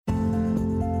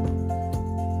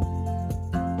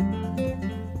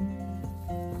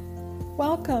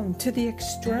Welcome to the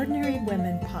Extraordinary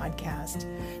Women podcast,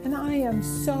 and I am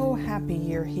so happy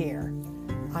you're here.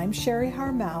 I'm Sherry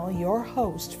Harmel, your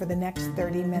host for the next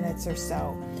 30 minutes or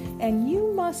so, and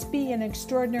you must be an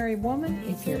extraordinary woman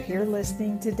if you're here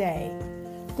listening today.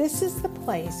 This is the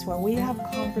place where we have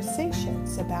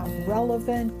conversations about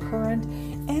relevant, current,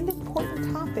 and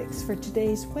important topics for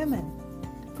today's women.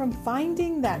 From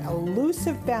finding that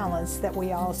elusive balance that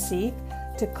we all seek,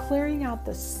 to clearing out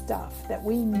the stuff that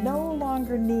we no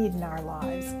longer need in our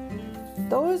lives.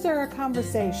 Those are our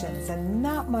conversations, and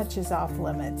not much is off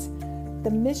limits. The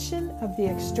mission of the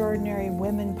Extraordinary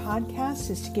Women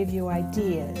podcast is to give you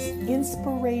ideas,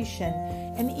 inspiration,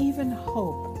 and even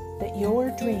hope that your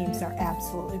dreams are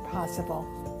absolutely possible.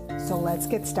 So let's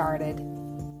get started.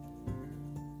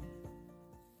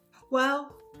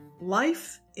 Well,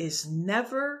 life is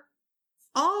never,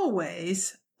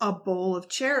 always a bowl of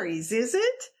cherries, is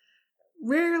it?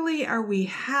 Rarely are we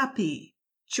happy,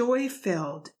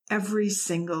 joy-filled every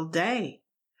single day.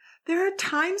 There are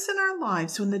times in our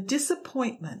lives when the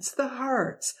disappointments, the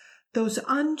hurts, those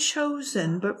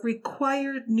unchosen but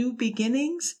required new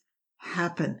beginnings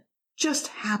just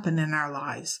happen in our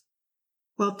lives.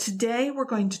 Well, today we're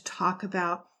going to talk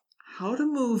about how to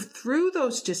move through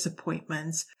those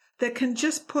disappointments that can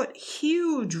just put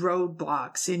huge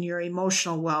roadblocks in your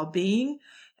emotional well-being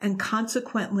and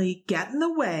consequently get in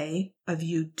the way of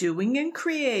you doing and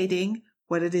creating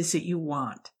what it is that you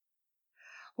want.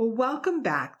 Well, welcome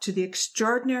back to the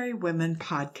Extraordinary Women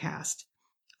podcast.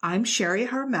 I'm Sherry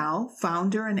Harmel,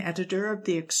 founder and editor of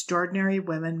the Extraordinary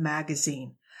Women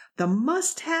magazine, the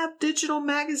must-have digital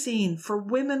magazine for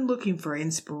women looking for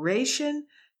inspiration,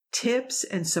 tips,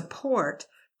 and support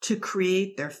to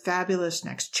create their fabulous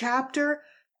next chapter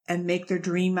and make their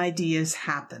dream ideas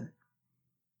happen.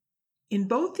 In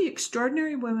both the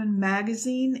Extraordinary Women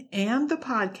magazine and the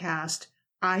podcast,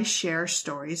 I share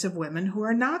stories of women who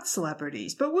are not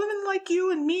celebrities, but women like you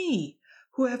and me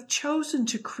who have chosen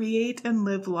to create and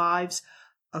live lives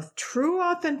of true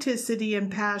authenticity and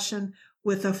passion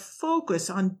with a focus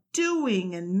on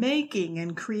doing and making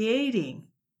and creating.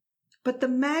 But the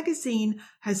magazine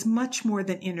has much more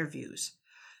than interviews.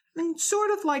 And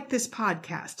sort of like this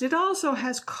podcast, it also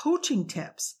has coaching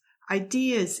tips,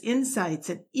 ideas, insights,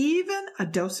 and even a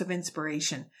dose of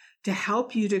inspiration to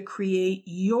help you to create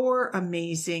your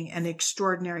amazing and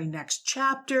extraordinary next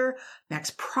chapter,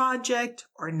 next project,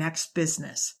 or next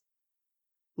business.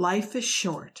 Life is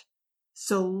short,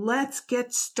 so let's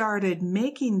get started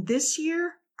making this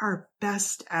year our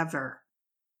best ever.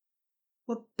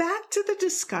 Well, back to the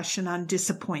discussion on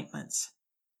disappointments.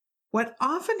 What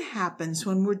often happens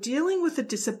when we're dealing with a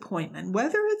disappointment,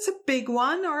 whether it's a big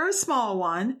one or a small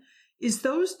one, is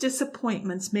those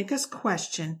disappointments make us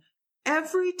question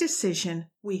every decision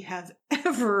we have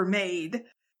ever made.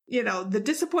 You know, the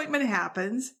disappointment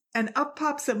happens and up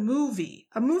pops a movie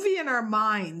in our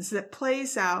minds that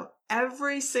plays out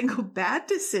every single bad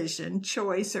decision,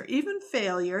 choice, or even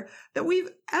failure that we've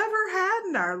ever had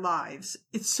in our lives.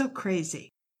 It's so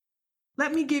crazy.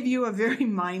 Let me give you a very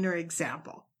minor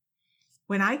example.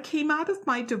 When I came out of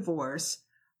my divorce,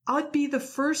 I'd be the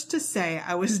first to say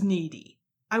I was needy.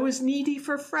 I was needy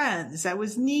for friends. I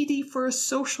was needy for a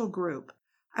social group.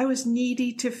 I was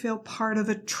needy to feel part of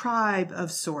a tribe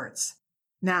of sorts.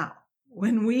 Now,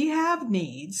 when we have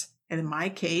needs, and in my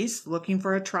case, looking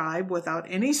for a tribe without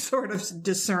any sort of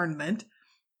discernment,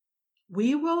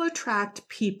 we will attract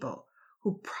people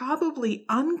who probably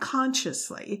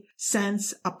unconsciously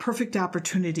sense a perfect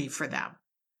opportunity for them.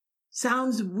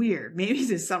 Sounds weird, maybe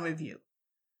to some of you.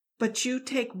 But you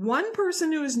take one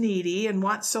person who is needy and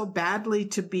wants so badly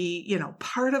to be,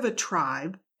 part of a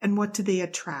tribe, and what do they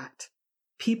attract?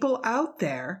 People out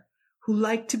there who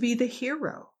like to be the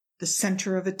hero, the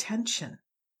center of attention,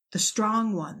 the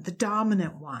strong one, the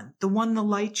dominant one, the one the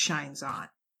light shines on.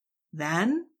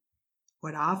 Then,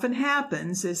 what often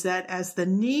happens is that as the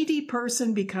needy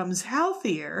person becomes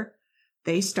healthier,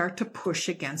 they start to push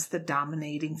against the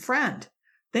dominating friend.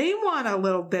 They want a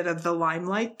little bit of the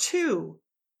limelight too,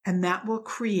 and that will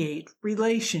create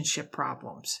relationship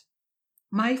problems.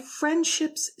 My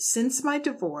friendships since my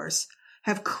divorce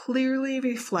have clearly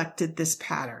reflected this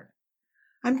pattern.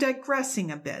 I'm digressing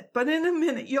a bit, but in a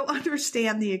minute you'll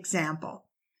understand the example.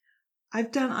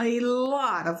 I've done a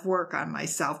lot of work on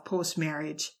myself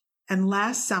post-marriage, and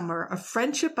last summer a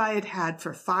friendship I had had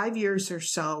for 5 years or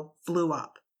so blew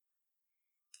up.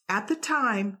 At the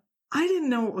time, I didn't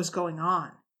know what was going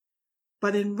on.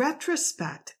 But in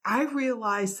retrospect, I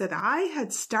realized that I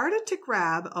had started to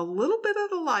grab a little bit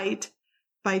of the light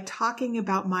by talking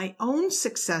about my own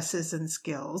successes and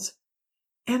skills,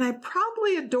 and I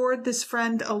probably adored this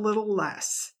friend a little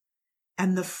less.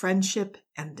 and the friendship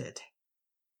ended.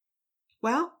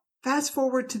 Well, fast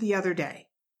forward to the other day,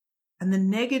 and the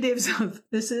negatives of,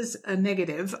 this is a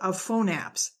negative of phone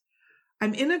apps.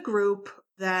 I'm in a group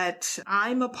that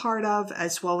I'm a part of,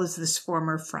 as well as this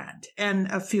former friend and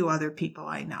a few other people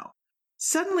I know.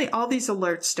 Suddenly, all these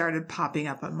alerts started popping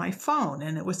up on my phone,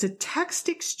 and it was a text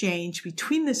exchange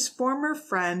between this former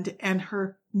friend and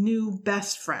her new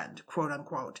best friend, quote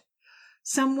unquote.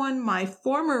 Someone my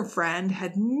former friend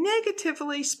had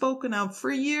negatively spoken of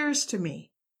for years to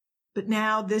me. But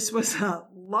now this was a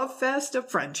love fest of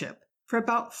friendship. For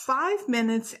about 5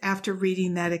 minutes after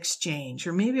reading that exchange,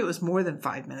 or maybe it was more than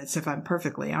 5 minutes if I'm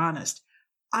perfectly honest,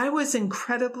 I was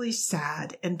incredibly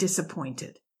sad and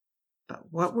disappointed. But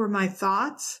what were my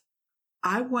thoughts?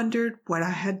 I wondered what I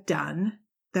had done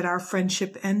that our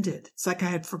friendship ended. It's like I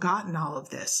had forgotten all of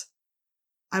this.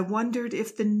 I wondered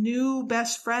if the new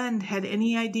best friend had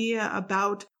any idea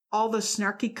about all the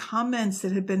snarky comments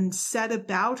that had been said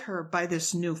about her by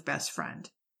this new best friend.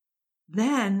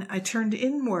 Then I turned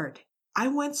inward. I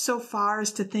went so far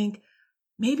as to think,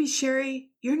 maybe, Sherry,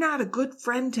 you're not a good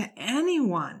friend to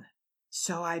anyone.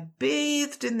 So I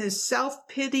bathed in this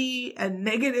self-pity and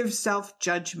negative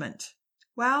self-judgment.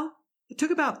 Well, it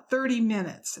took about 30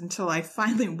 minutes until I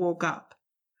finally woke up.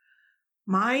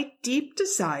 My deep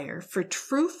desire for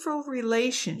truthful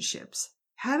relationships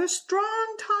had a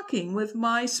strong talking with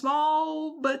my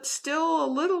small but still a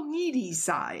little needy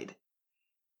side.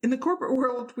 In the corporate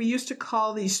world, we used to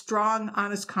call these strong,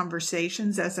 honest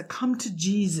conversations as a come to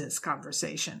Jesus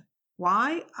conversation.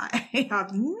 Why? I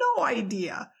have no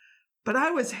idea, but I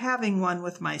was having one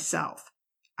with myself.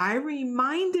 I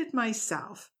reminded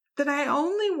myself that I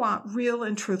only want real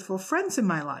and truthful friends in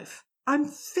my life. I'm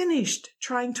finished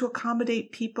trying to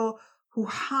accommodate people who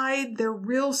hide their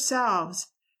real selves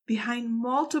behind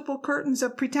multiple curtains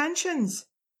of pretensions.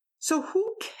 So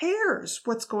who cares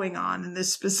what's going on in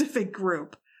this specific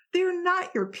group? They're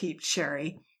not your peeps,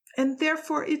 Sherry, and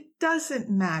therefore it doesn't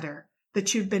matter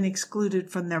that you've been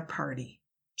excluded from their party.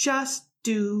 Just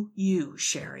do you,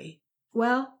 Sherry.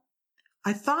 Well,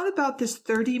 I thought about this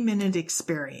 30-minute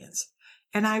experience,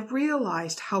 and I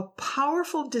realized how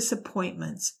powerful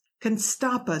disappointments can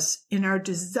stop us in our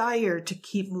desire to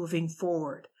keep moving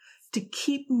forward, to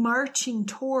keep marching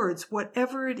towards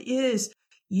whatever it is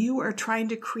you are trying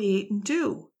to create and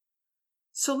do.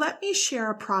 So let me share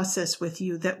a process with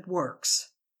you that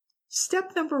works.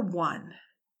 Step number 1,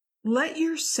 let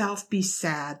yourself be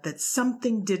sad that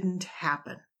something didn't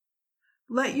happen.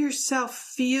 Let yourself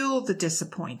feel the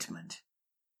disappointment.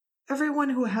 Everyone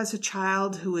who has a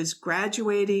child who is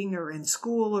graduating or in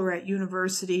school or at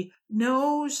university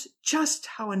knows just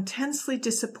how intensely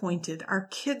disappointed our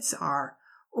kids are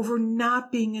over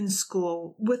not being in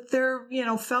school with their,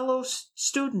 fellow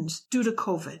students due to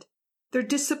COVID. Their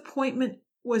disappointment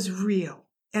was real,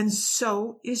 and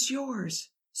so is yours.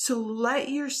 So let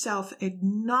yourself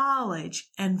acknowledge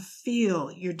and feel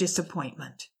your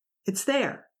disappointment. It's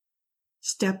there.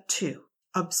 Step 2,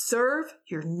 observe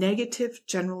your negative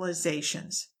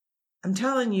generalizations. I'm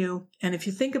telling you, and if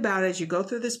you think about it as you go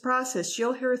through this process,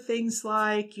 you'll hear things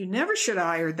like, you never should have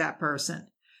hired that person.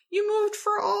 You moved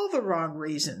for all the wrong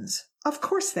reasons. Of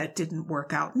course that didn't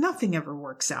work out. Nothing ever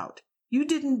works out. You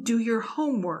didn't do your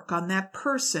homework on that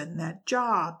person, that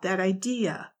job, that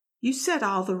idea. You said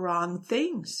all the wrong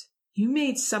things. You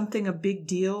made something a big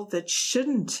deal that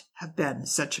shouldn't have been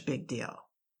such a big deal.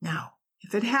 Now,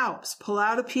 if it helps, pull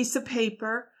out a piece of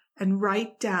paper and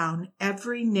write down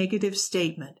every negative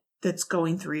statement that's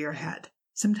going through your head.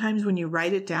 Sometimes when you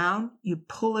write it down, you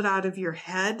pull it out of your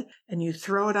head and you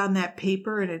throw it on that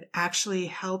paper, and it actually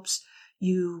helps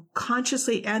you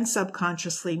consciously and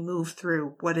subconsciously move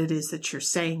through what it is that you're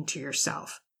saying to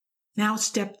yourself. Now,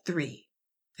 step 3.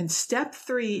 And step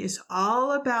 3 is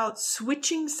all about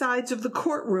switching sides of the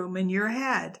courtroom in your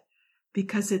head,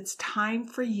 because it's time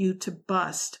for you to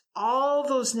bust all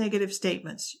those negative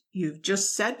statements you've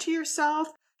just said to yourself,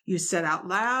 you said out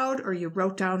loud, or you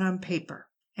wrote down on paper.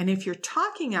 And if you're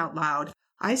talking out loud,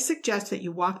 I suggest that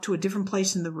you walk to a different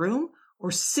place in the room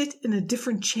or sit in a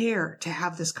different chair to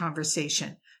have this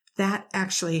conversation. That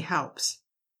actually helps.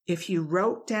 If you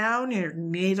wrote down or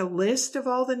made a list of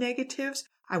all the negatives,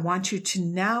 I want you to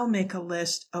now make a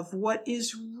list of what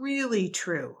is really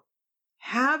true.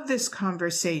 Have this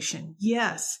conversation.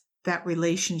 Yes, that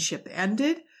relationship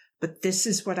ended, but this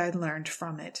is what I learned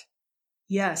from it.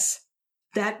 Yes,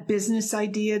 that business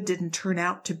idea didn't turn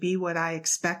out to be what I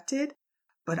expected,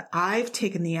 but I've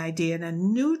taken the idea in a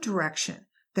new direction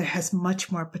that has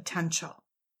much more potential.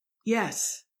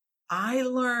 Yes, I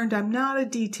learned I'm not a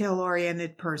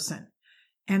detail-oriented person,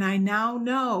 And I now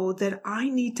know that I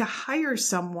need to hire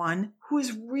someone who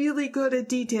is really good at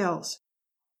details.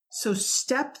 So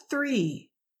step 3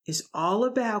 is all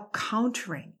about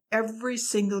countering every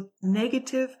single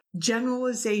negative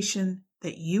generalization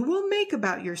that you will make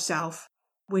about yourself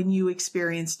when you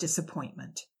experience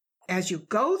disappointment. As you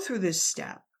go through this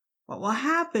step, what will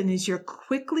happen is you'll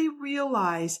quickly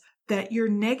realize that your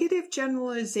negative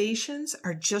generalizations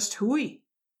are just hooey.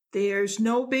 There's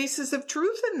no basis of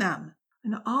truth in them.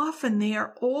 And often they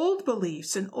are old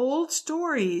beliefs and old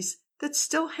stories that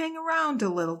still hang around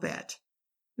a little bit.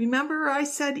 Remember I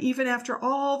said even after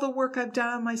all the work I've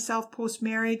done on myself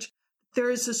post-marriage,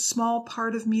 there is a small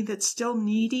part of me that's still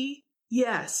needy?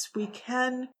 Yes, we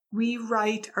can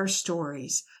rewrite our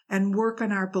stories and work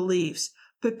on our beliefs,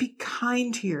 but be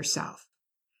kind to yourself.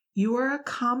 You are a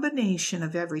combination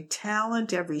of every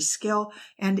talent, every skill,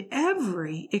 and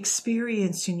every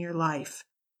experience in your life.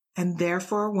 And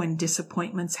therefore, when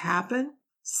disappointments happen,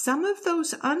 some of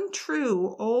those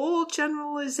untrue old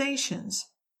generalizations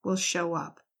will show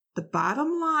up. The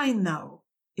bottom line, though,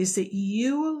 is that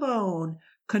you alone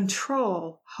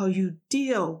control how you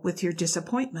deal with your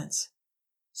disappointments.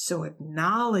 So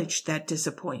acknowledge that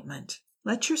disappointment.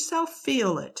 Let yourself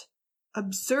feel it.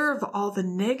 Observe all the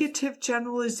negative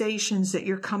generalizations that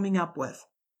you're coming up with.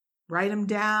 Write them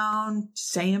down,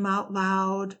 say them out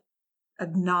loud.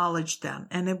 Acknowledge them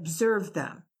and observe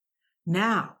them.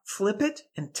 Now, flip it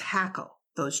and tackle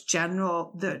those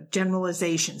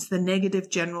generalizations, the negative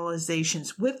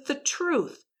generalizations with the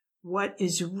truth, what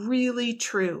is really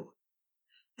true.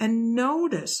 And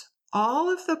notice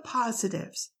all of the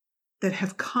positives that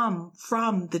have come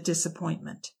from the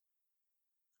disappointment.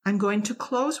 I'm going to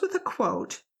close with a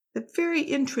quote that very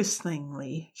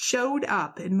interestingly showed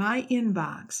up in my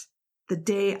inbox the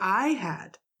day I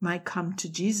had my come to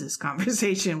Jesus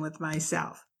conversation with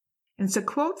myself. And it's a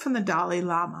quote from the Dalai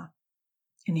Lama.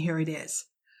 And here it is.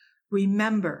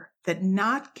 Remember that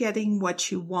not getting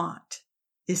what you want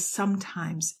is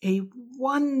sometimes a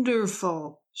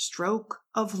wonderful stroke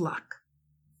of luck.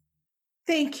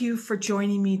 Thank you for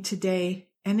joining me today.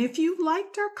 And if you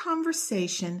liked our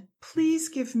conversation, please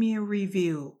give me a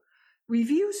review.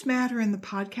 Reviews matter in the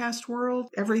podcast world.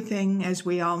 Everything, as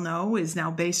we all know, is now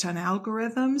based on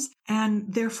algorithms,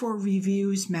 and therefore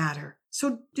reviews matter.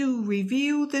 So do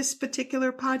review this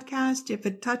particular podcast if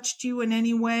it touched you in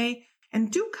any way,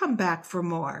 and do come back for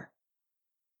more.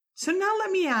 So now let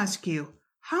me ask you,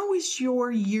 how is your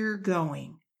year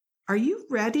going? Are you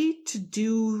ready to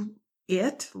do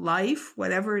life,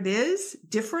 whatever it is,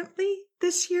 differently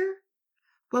this year?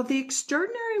 Well, the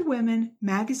Extraordinary Women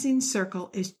Magazine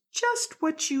Circle is just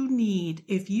what you need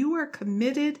if you are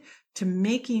committed to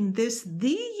making this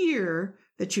the year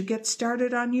that you get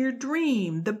started on your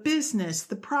dream, the business,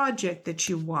 the project that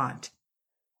you want.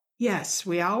 Yes,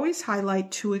 we always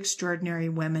highlight 2 extraordinary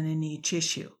women in each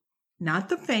issue. Not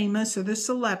the famous or the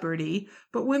celebrity,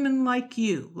 but women like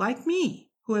you, like me,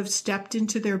 who have stepped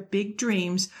into their big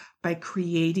dreams by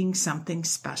creating something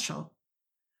special.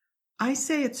 I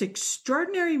say it's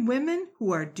extraordinary women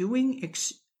who are doing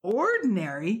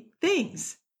extraordinary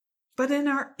things. But in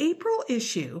our April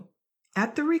issue,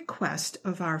 at the request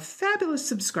of our fabulous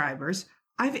subscribers,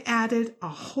 I've added a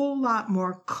whole lot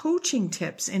more coaching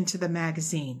tips into the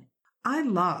magazine. I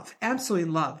absolutely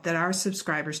love that our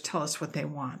subscribers tell us what they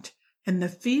want. And the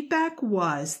feedback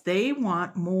was they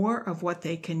want more of what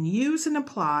they can use and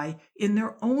apply in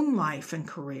their own life and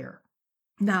career.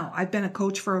 Now, I've been a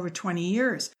coach for over 20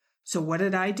 years. So what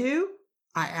did I do?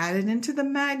 I added into the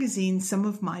magazine some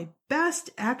of my best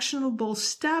actionable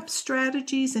steps,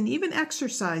 strategies, and even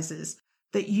exercises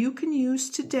that you can use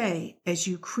today as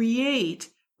you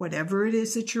create whatever it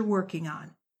is that you're working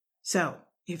on. So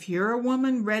if you're a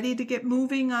woman ready to get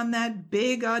moving on that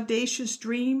big, audacious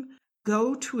dream,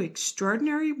 go to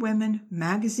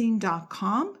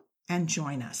extraordinarywomenmagazine.com and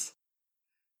join us.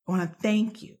 I want to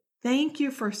thank you. Thank you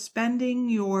for spending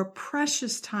your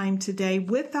precious time today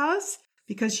with us,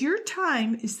 because your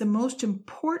time is the most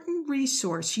important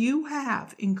resource you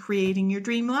have in creating your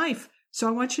dream life. So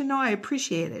I want you to know I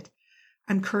appreciate it.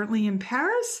 I'm currently in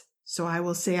Paris, so I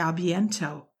will say a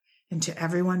bientôt. And to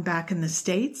everyone back in the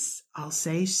States, I'll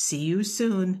say see you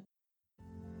soon.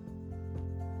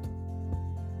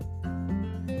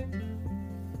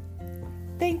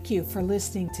 Thank you for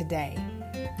listening today.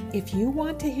 If you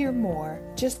want to hear more,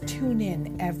 just tune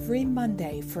in every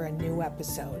Monday for a new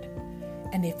episode.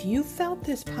 And if you felt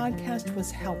this podcast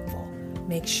was helpful,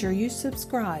 make sure you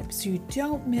subscribe so you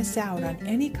don't miss out on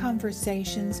any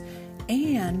conversations,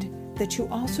 and that you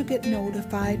also get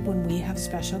notified when we have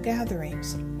special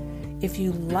gatherings. If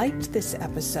you liked this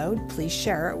episode, please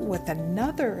share it with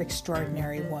another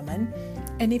extraordinary woman.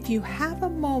 And if you have a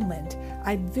moment,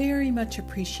 I'd very much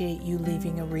appreciate you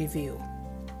leaving a review.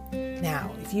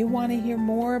 Now, if you want to hear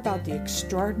more about the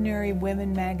Extraordinary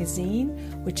Women magazine,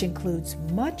 which includes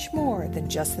much more than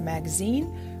just the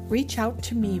magazine, reach out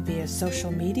to me via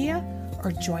social media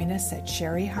or join us at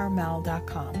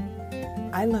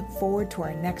sherryharmel.com. I look forward to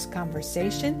our next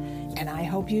conversation, and I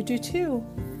hope you do too.